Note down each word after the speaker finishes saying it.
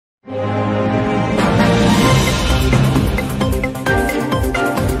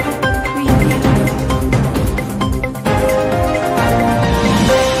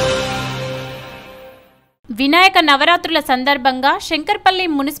వినాయక నవరాత్రుల సందర్భంగా శంకర్పల్లి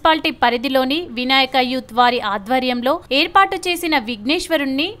మున్సిపాలిటీ పరిధిలోని వినాయక యూత్ వారి ఆధ్వర్యంలో ఏర్పాటు చేసిన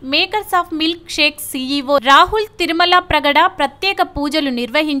విఘ్నేశ్వరుణ్ణి makers of milk shake CEO Rahul Tirumala Pragada ప్రత్యేక పూజలు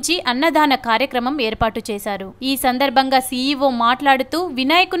నిర్వహించి అన్నదాన కార్యక్రమం ఏర్పాటు చేశారు. ఈ సందర్భంగా సీఈఓ మాట్లాడుతూ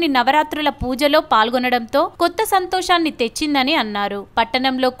వినాయకుని నవరాత్రుల పూజలో పాల్గొనడంతో కొత్త సంతోషాన్ని తెచ్చిందని అన్నారు.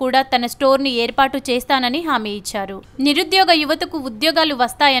 పట్టణంలో కూడా తన స్టోర్ ని ఏర్పాటు చేస్తానని హామీ ఇచ్చారు. నిరుద్యోగ యువతకు ఉద్యోగాలు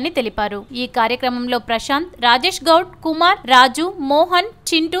వస్తాయని తెలిపారు. ఈ కార్యక్రమంలో ప్రశాంత్, రాజేష్ గౌడ్, కుమార్, రాజు, మోహన్,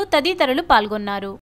 చింటూ తదితరులు పాల్గొన్నారు.